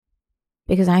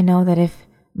because I know that if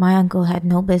my uncle had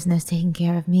no business taking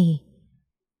care of me,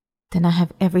 then I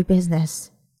have every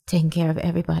business taking care of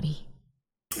everybody.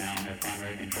 Now have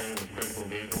primary control of critical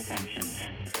vehicle functions.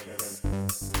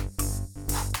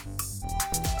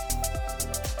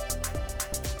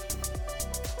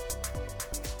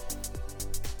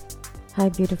 Hi,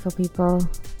 beautiful people.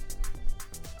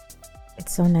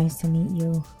 It's so nice to meet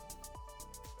you.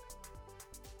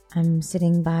 I'm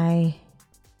sitting by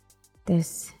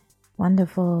this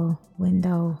wonderful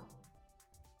window,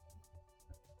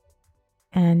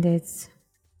 and it's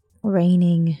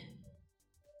raining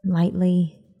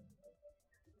lightly,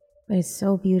 but it's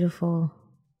so beautiful,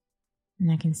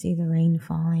 and I can see the rain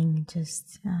falling. It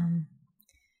just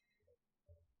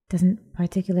doesn't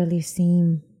particularly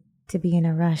seem to be in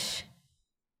a rush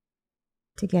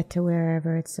to get to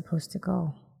wherever it's supposed to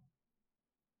go.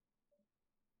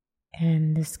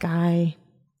 And the sky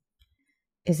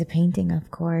is a painting,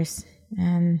 of course,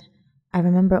 and I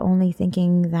remember only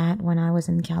thinking that when I was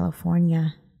in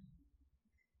California.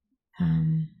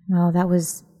 Well, that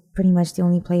was pretty much the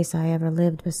only place I ever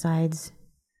lived besides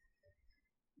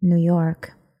New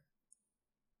York.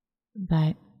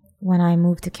 But when I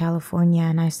moved to California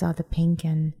and I saw the pink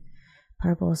and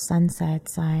purple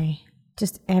sunsets, I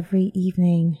just every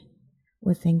evening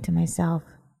would think to myself,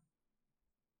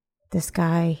 the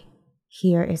sky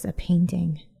here is a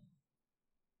painting.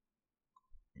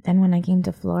 Then when I came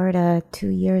to Florida 2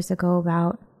 years ago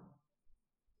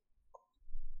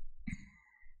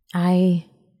I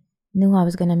knew I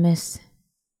was going to miss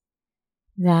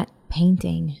that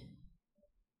painting.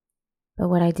 But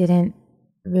what I didn't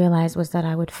realize was that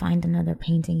I would find another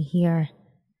painting here.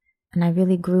 And I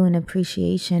really grew an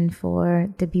appreciation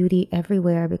for the beauty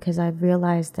everywhere, because I've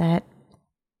realized that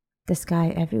the sky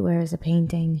everywhere is a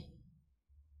painting.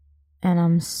 And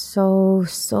I'm so,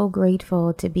 so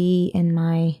grateful to be in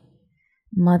my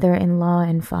mother-in-law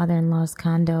and father-in-law's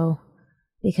condo,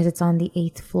 because it's on the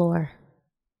 8th floor.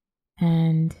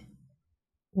 And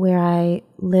where I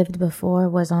lived before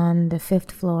was on the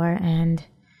 5th floor, and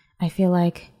I feel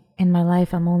like in my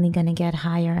life I'm only going to get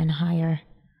higher and higher.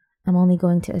 I'm only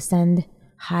going to ascend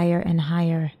higher and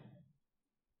higher.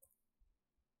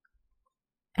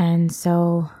 And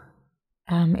so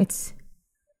it's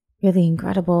really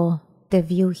incredible. The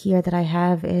view here that I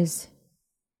have is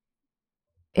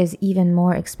even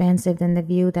more expansive than the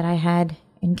view that I had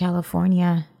in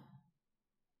California.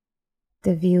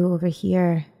 The view over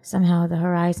here, somehow the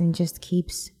horizon just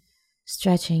keeps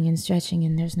stretching and stretching,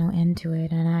 and there's no end to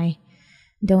it. And I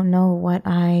don't know what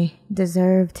I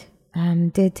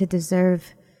did to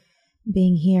deserve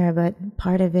being here, but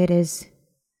part of it is,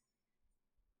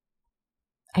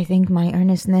 I think, my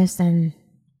earnestness, and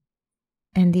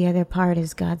the other part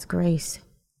is God's grace.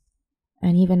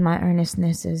 And even my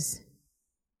earnestness is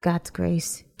God's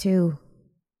grace too.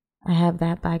 I have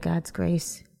that by God's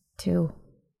grace too.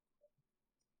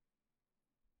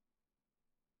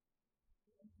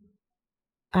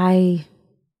 I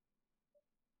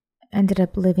ended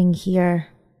up living here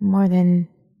more than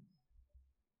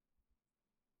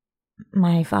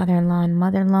my father-in-law and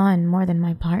mother-in-law, and more than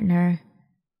my partner.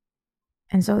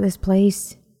 And so this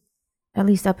place, at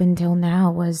least up until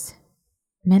now, was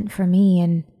meant for me.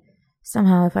 And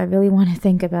somehow, if I really want to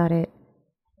think about it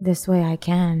this way, I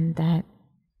can. That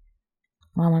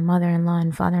while my mother-in-law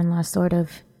and father-in-law sort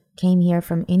of came here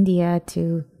from India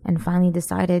and finally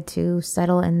decided to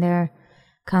settle in their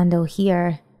condo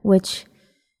here, which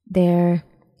their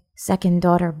second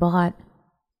daughter bought.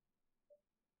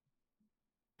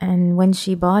 And when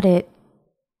she bought it,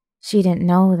 she didn't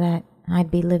know that I'd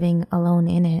be living alone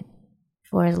in it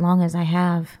for as long as I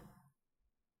have.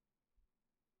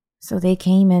 So they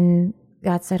came and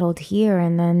got settled here,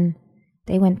 and then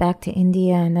they went back to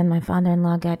India, and then my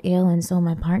father-in-law got ill, and so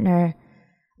my partner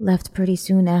left pretty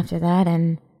soon after that,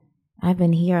 and I've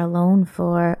been here alone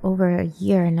for over a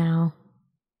year now.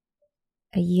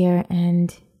 A year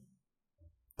and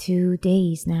 2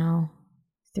 days now,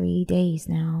 3 days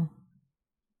now.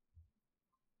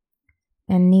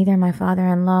 And neither my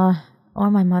father-in-law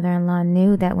or my mother-in-law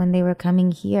knew that when they were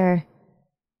coming here,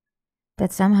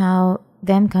 that somehow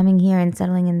them coming here and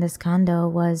settling in this condo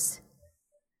was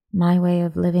my way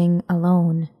of living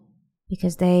alone,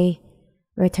 because they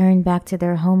returned back to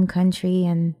their home country,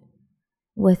 and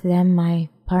with them my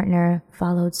partner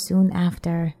followed soon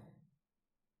after.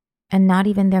 And not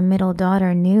even their middle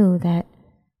daughter knew that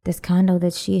this condo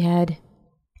that she had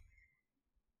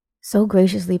so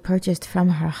graciously purchased from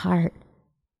her heart,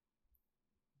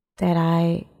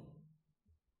 that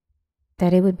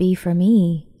it would be for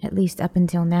me, at least up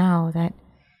until now, that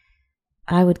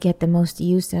I would get the most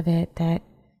use of it, that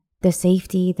the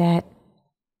safety that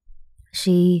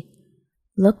She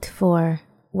looked for,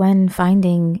 when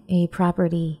finding a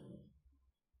property,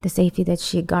 the safety that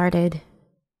she guarded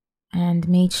and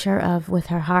made sure of with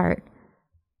her heart,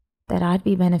 that I'd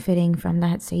be benefiting from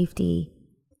that safety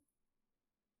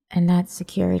and that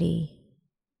security.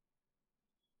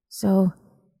 So,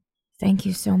 thank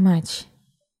you so much,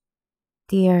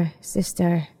 dear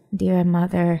sister, dear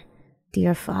mother,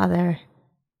 dear father,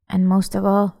 and most of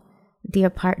all, dear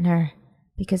partner,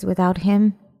 because without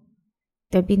him,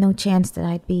 there'd be no chance that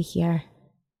I'd be here.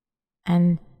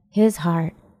 And his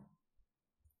heart,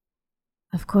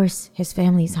 of course, his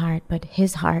family's heart, but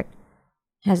his heart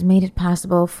has made it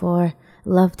possible for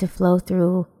love to flow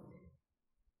through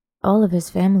all of his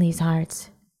family's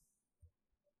hearts.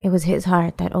 It was his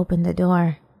heart that opened the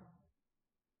door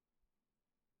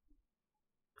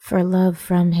for love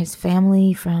from his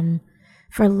family,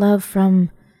 for love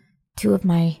from two of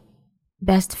my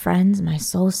best friends, my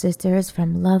soul sisters,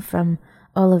 from love from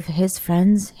all of his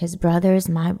friends, his brothers,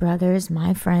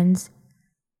 my friends.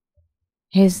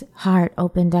 His heart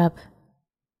opened up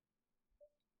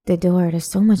the door to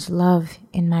so much love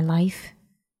in my life.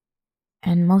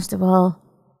 And most of all,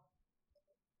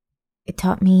 it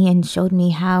taught me and showed me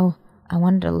how I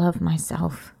wanted to love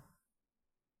myself.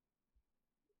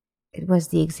 It was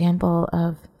the example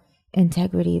of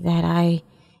integrity that I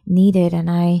needed and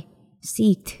I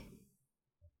seeked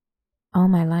all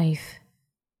my life.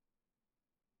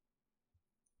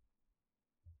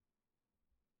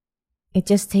 It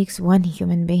just takes one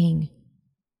human being.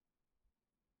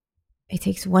 It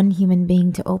takes one human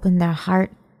being to open their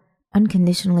heart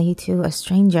unconditionally to a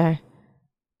stranger,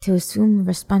 to assume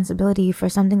responsibility for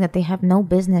something that they have no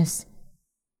business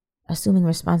assuming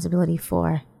responsibility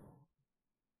for.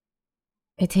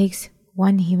 It takes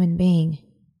one human being,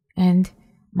 and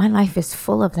my life is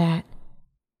full of that.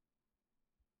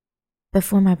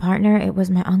 Before my partner, it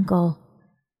was my uncle,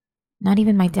 not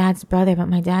even my dad's brother, but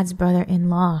my dad's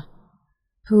brother-in-law,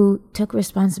 who took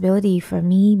responsibility for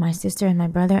me, my sister, and my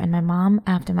brother, and my mom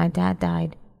after my dad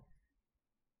died.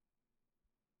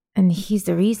 And he's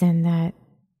the reason that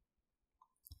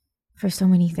for so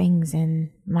many things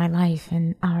in my life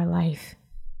and our life,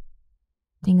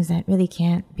 things that really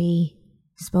can't be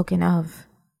spoken of.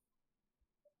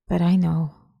 But I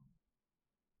know.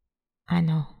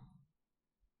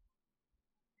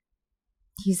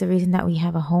 He's the reason that we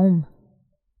have a home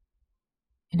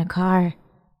and a car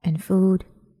and food,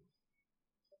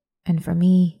 and for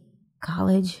me,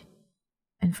 college,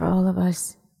 and for all of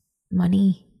us,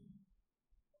 money,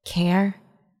 care.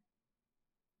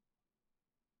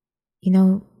 You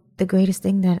know, the greatest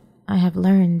thing that I have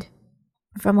learned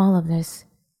from all of this,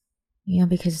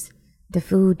 because the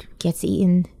food gets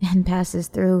eaten and passes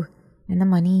through, and the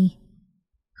money,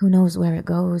 who knows where it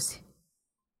goes,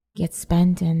 gets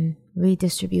spent and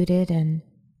redistributed, and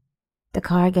the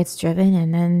car gets driven,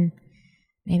 and then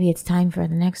maybe it's time for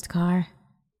the next car,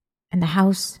 and the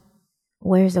house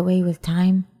wears away with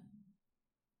time.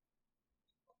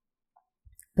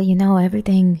 But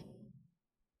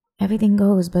everything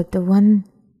goes, but the one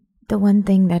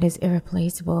thing that is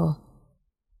irreplaceable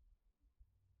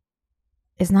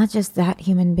is not just that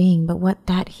human being, but what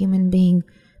that human being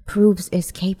proves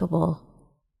is capable.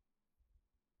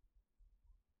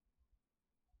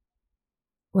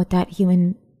 What that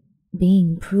human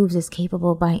being proves is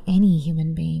capable by any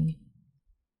human being.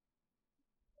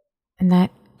 And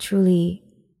that truly,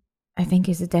 I think,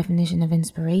 is the definition of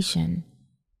inspiration.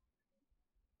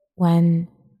 When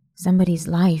somebody's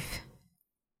life,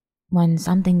 when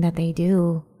something that they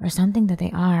do or something that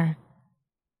they are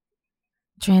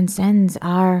transcends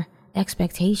our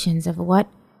expectations of what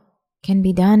can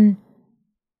be done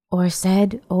or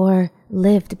said or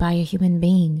lived by a human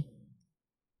being.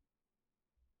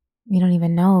 We don't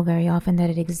even know very often that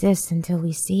it exists until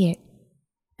we see it,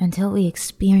 until we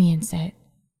experience it.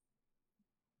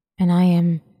 And I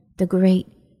am the great,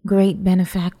 great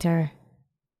benefactor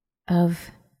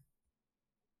of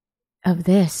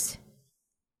this.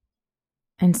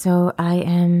 And so I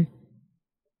am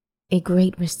a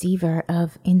great receiver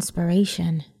of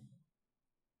inspiration.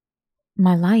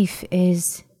 My life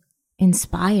is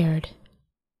inspired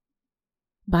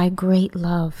by great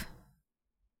love,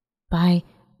 by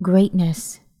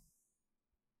greatness,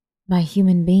 by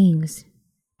human beings.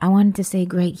 I wanted to say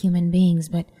great human beings,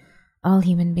 but all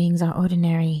human beings are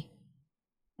ordinary,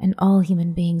 and all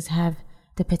human beings have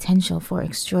the potential for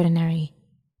extraordinary,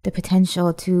 the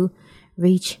potential to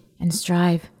reach and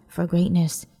strive for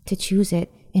greatness, to choose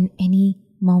it in any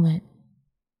moment.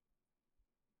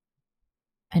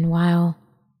 And while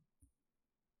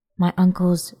my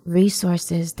uncle's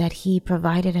resources that he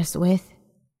provided us with,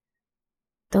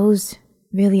 those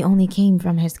really only came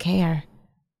from his care,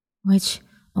 which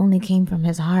only came from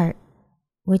his heart,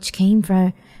 which came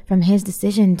from his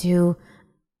decision to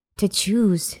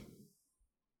choose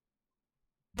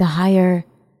the higher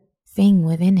thing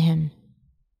within him.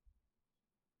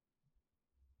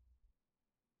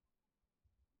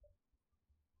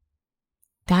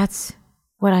 That's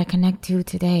what I connect to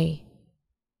today.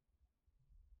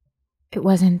 It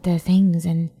wasn't the things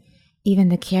and even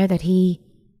the care that he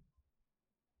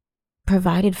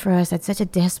provided for us at such a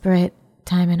desperate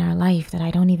time in our life that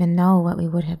I don't even know what we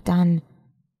would have done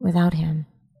without him.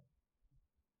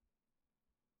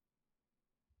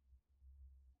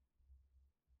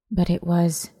 But it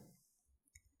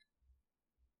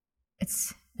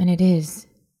is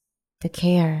the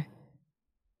care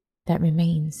that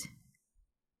remains.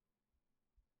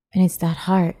 And it's that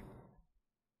heart.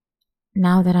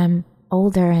 Now that I'm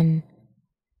older and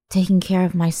taking care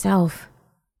of myself,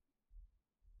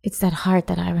 it's that heart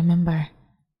that I remember.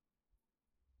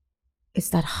 It's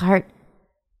that heart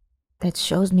that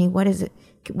shows me what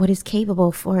is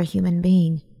capable for a human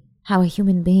being, how a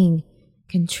human being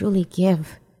can truly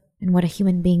give, and what a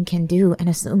human being can do and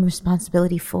assume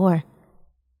responsibility for,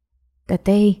 that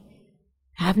they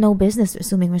have no business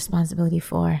assuming responsibility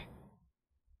for,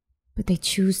 but they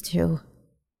choose to.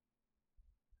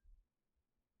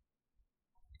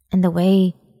 And the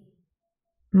way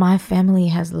my family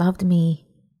has loved me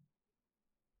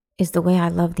is the way I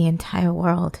love the entire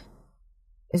world,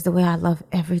 is the way I love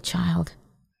every child,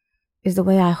 is the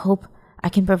way I hope I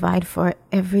can provide for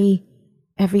every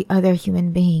other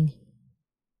human being.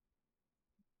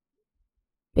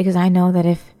 Because I know that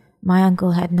if my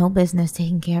uncle had no business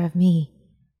taking care of me,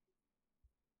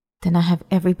 then I have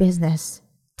every business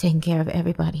taking care of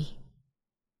everybody.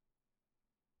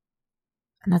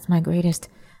 And that's my greatest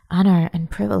honor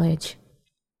and privilege.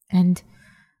 And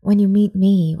when you meet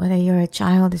me, whether you're a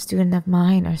child, a student of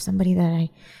mine, or somebody that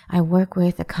I work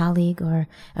with, a colleague or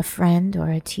a friend or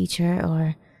a teacher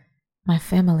or my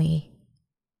family,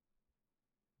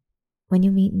 when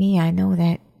you meet me, I know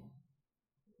that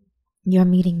you're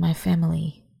meeting my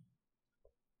family.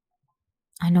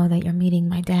 I know that you're meeting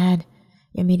my dad,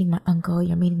 you're meeting my uncle,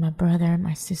 you're meeting my brother,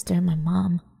 my sister, my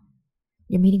mom.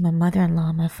 You're meeting my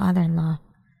mother-in-law, my father-in-law.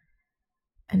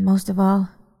 And most of all,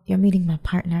 you're meeting my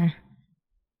partner.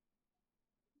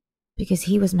 Because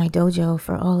he was my dojo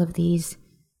for all of these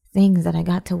things that I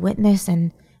got to witness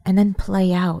and then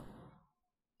play out.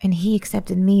 And he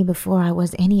accepted me before I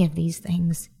was any of these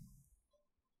things.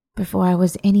 Before I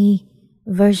was any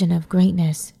version of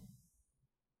greatness.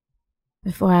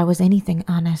 Before I was anything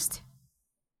honest.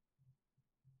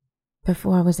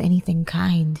 Before I was anything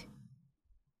kind.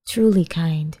 Truly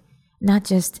kind. Not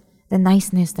just the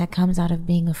niceness that comes out of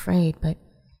being afraid, but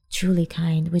truly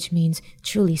kind, which means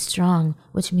truly strong,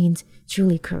 which means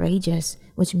truly courageous,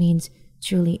 which means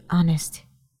truly honest.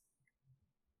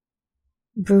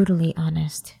 Brutally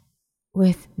honest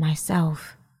with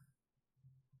myself.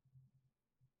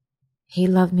 He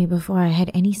loved me before I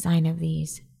had any sign of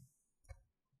these.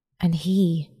 And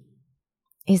he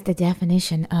is the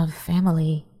definition of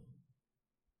family.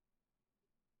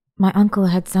 My uncle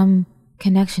had some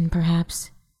connection, perhaps,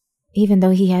 even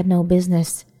though he had no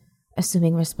business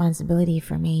assuming responsibility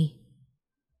for me.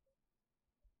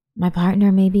 My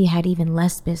partner maybe had even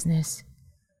less business.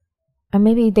 Or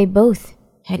maybe they both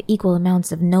had equal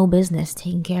amounts of no business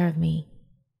taking care of me.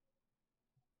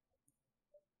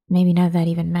 Maybe none of that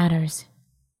even matters.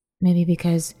 Maybe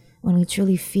because when we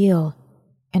truly feel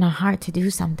in our heart to do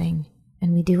something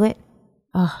and we do it,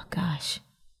 oh gosh.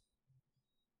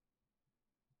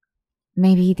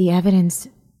 Maybe the evidence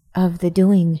of the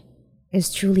doing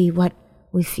is truly what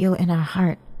we feel in our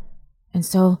heart. And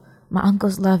so my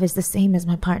uncle's love is the same as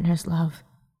my partner's love,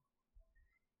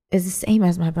 is the same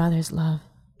as my brother's love,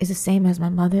 is the same as my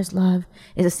mother's love,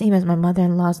 is the same as my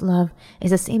mother-in-law's love,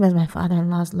 is the same as my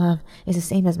father-in-law's love, is the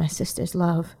same as my sister's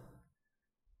love,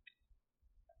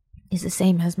 is the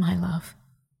same as my love,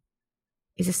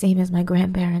 is the same as my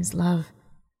grandparents' love,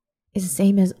 is the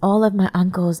same as all of my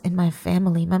uncles in my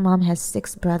family. My mom has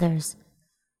 6 brothers,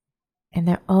 and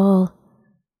they're all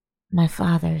my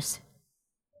fathers.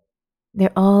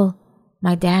 They're all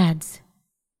my dads.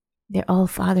 They're all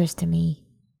fathers to me.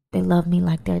 They love me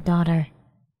like their daughter.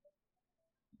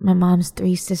 My mom's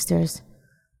 3 sisters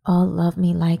all love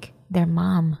me like their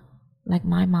mom, like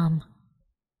my mom.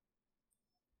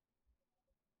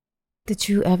 The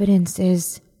true evidence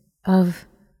is of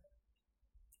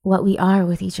what we are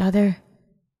with each other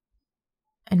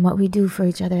and what we do for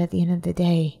each other at the end of the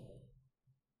day.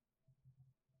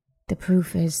 The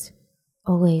proof is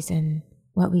always in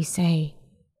what we say.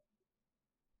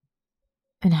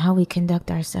 and how we conduct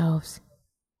ourselves.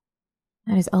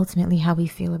 That is ultimately how we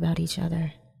feel about each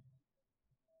other.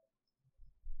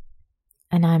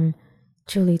 And I'm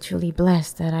truly, truly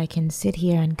blessed that I can sit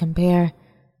here and compare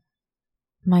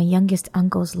my youngest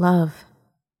uncle's love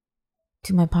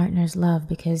to my partner's love,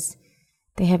 because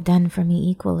they have done for me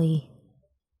equally,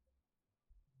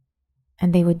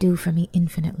 and they would do for me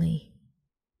infinitely.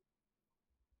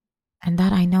 And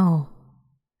that I know,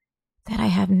 that I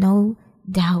have no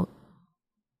doubt,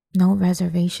 no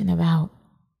reservation about,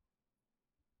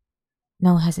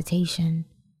 no hesitation,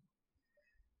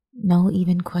 no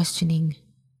even questioning.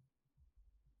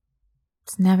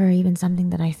 It's never even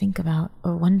something that I think about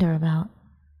or wonder about.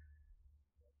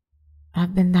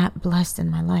 I've been that blessed in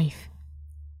my life.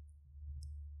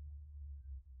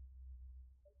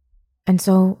 And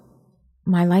so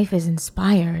my life is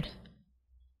inspired.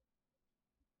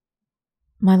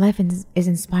 My life is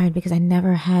inspired because I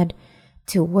never had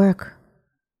to work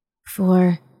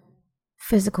for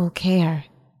physical care.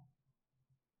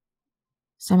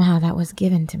 Somehow that was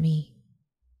given to me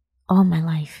all my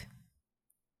life.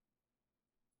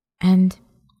 And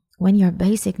when your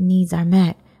basic needs are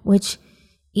met, which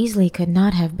easily could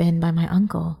not have been by my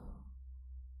uncle,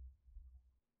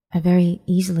 I very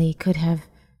easily could have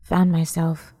found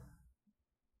myself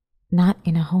not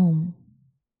in a home.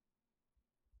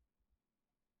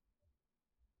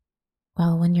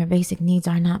 Well, when your basic needs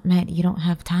are not met, you don't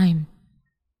have time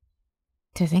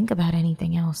to think about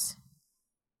anything else.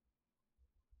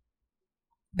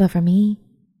 But for me,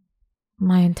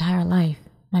 my entire life,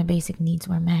 my basic needs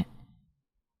were met.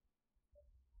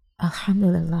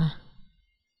 Alhamdulillah.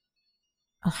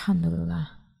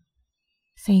 Alhamdulillah.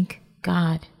 Thank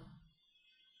God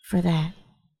for that,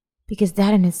 because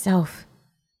that in itself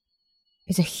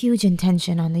is a huge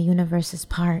intention on the universe's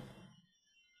part.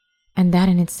 And that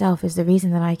in itself is the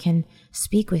reason that I can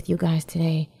speak with you guys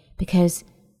today, because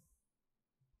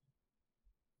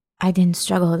I didn't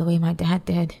struggle the way my dad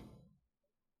did.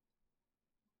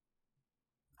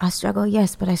 I struggle,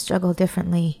 yes, but I struggle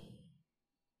differently.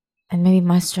 And maybe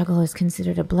my struggle is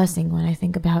considered a blessing when I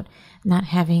think about not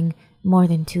having more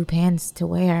than 2 pants to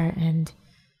wear and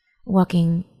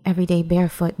walking every day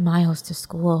barefoot miles to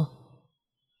school,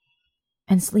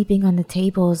 and sleeping on the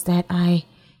tables that I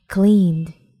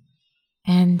cleaned,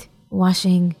 and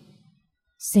washing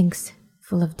sinks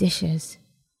full of dishes.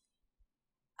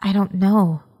 I don't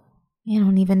know. I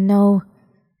don't even know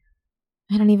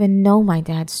my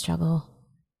dad's struggle.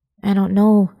 I don't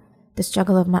know the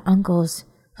struggle of my uncles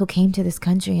who came to this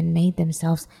country and made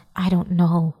themselves. I don't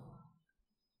know.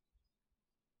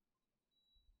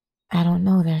 I don't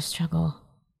know their struggle.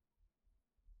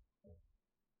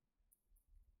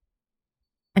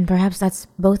 And perhaps that's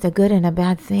both a good and a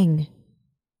bad thing.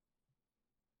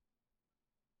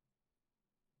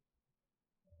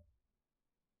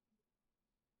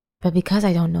 But because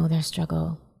I don't know their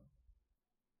struggle,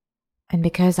 and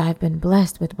because I've been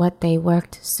blessed with what they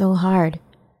worked so hard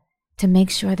to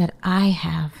make sure that I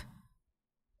have,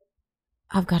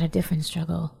 I've got a different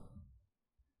struggle.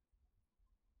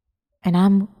 And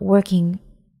I'm working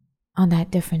on that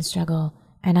different struggle,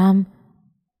 and I'm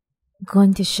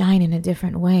going to shine in a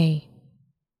different way.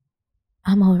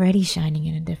 I'm already shining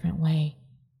in a different way,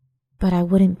 but I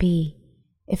wouldn't be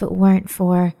if it weren't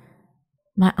for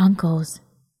my uncles,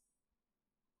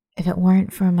 if it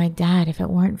weren't for my dad, if it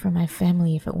weren't for my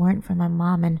family, if it weren't for my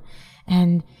mom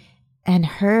and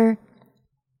her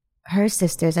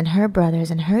sisters and her brothers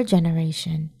and her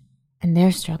generation and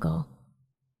their struggle.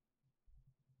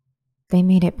 They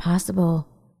made it possible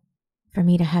for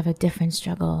me to have a different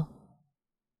struggle.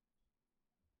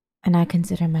 And I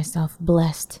consider myself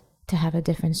blessed to have a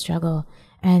different struggle.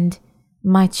 And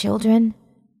my children,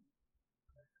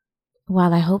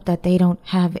 while I hope that they don't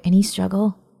have any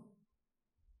struggle,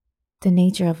 the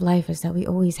nature of life is that we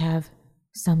always have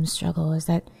some struggle, is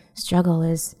that struggle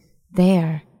is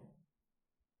there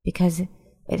because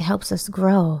it helps us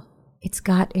grow. It's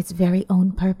got its very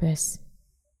own purpose.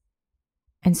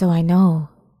 And so I know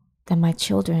that my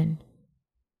children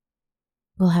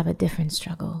will have a different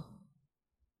struggle,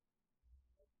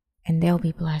 and they'll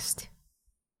be blessed.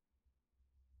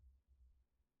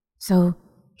 So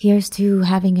here's to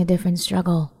having a different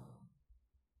struggle.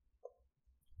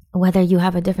 Whether you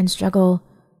have a different struggle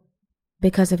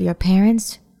because of your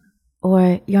parents,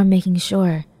 or you're making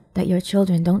sure that your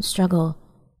children don't struggle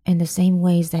in the same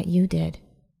ways that you did,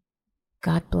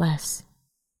 God bless.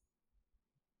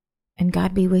 And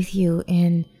God be with you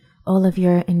in all of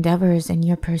your endeavors and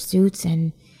your pursuits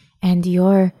and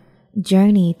your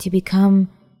journey to become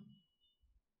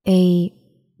a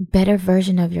better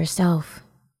version of yourself.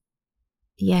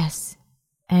 Yes,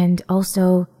 and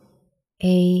also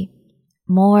a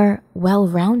more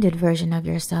well-rounded version of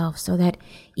yourself, so that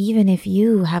even if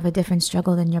you have a different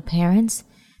struggle than your parents,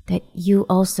 that you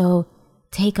also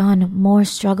take on more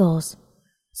struggles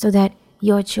so that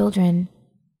your children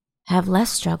have less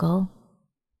struggle,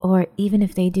 or even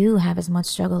if they do have as much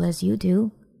struggle as you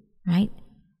do, right?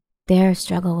 Their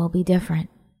struggle will be different.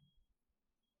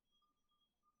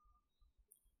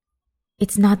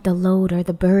 It's not the load or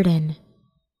the burden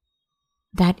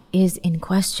that is in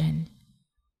question,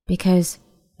 because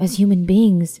as human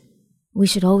beings, we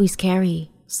should always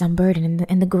carry some burden,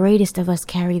 and the greatest of us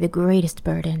carry the greatest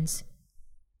burdens.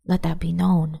 Let that be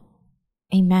known.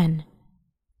 Amen.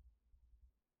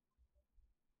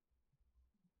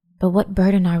 But what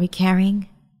burden are we carrying?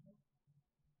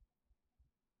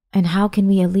 And how can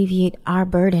we alleviate our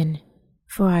burden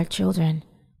for our children?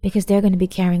 Because they're going to be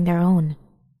carrying their own.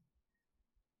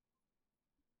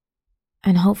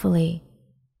 And hopefully,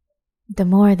 the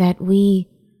more that we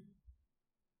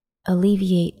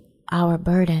alleviate our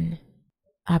burden,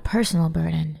 our personal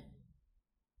burden,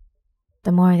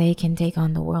 the more they can take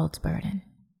on the world's burden.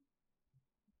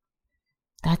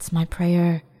 That's my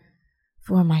prayer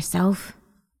for myself.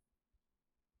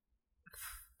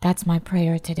 That's my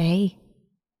prayer today.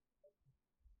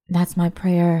 That's my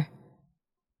prayer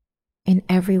in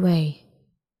every way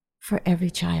for every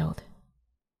child.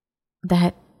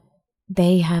 That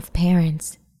they have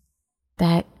parents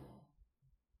that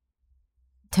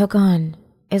took on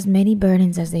as many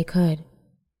burdens as they could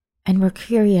and were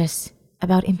curious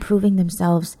about improving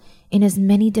themselves in as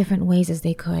many different ways as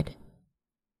they could,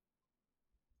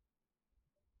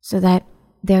 so that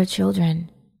their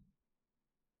children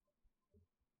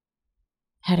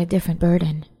had a different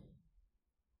burden,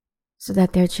 so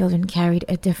that their children carried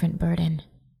a different burden,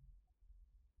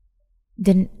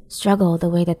 didn't struggle the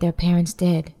way that their parents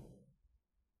did,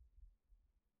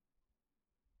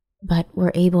 but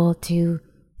were able to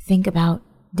think about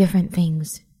different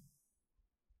things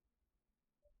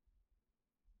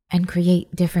and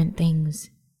create different things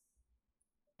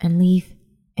and leave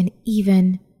an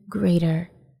even greater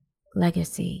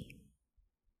legacy.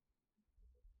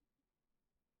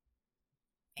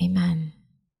 Amen.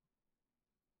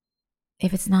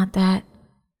 If it's not that,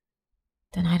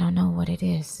 then I don't know what it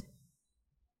is.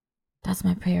 That's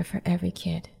my prayer for every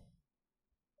kid.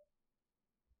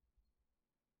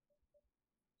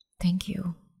 Thank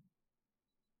you,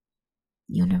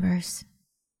 universe.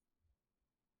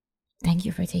 Thank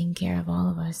you for taking care of all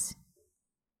of us.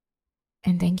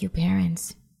 And thank you,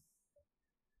 parents,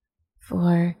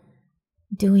 for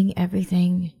doing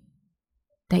everything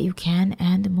that you can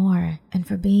and more, and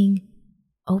for being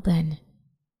open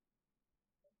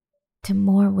to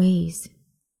more ways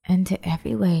and to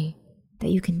every way that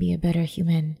you can be a better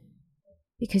human,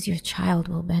 because your child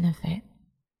will benefit.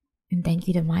 And thank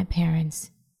you to my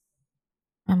parents,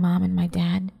 my mom and my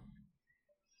dad,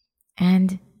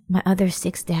 and my other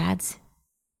 6 dads,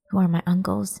 who are my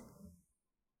uncles,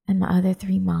 and my other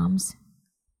 3 moms,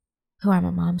 who are my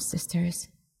mom's sisters,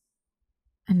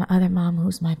 and my other mom,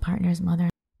 who's my partner's mother,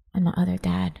 and my other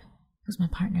dad, who's my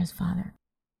partner's father.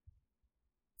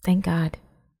 Thank God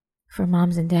for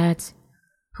moms and dads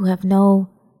who have no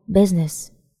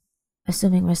business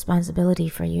assuming responsibility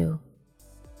for you,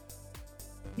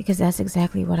 because that's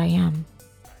exactly what I am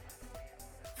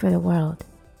for the world.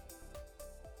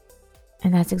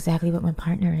 And that's exactly what my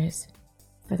partner is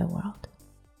for the world.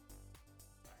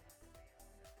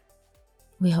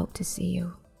 We hope to see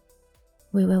you.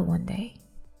 We will one day.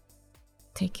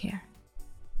 Take care.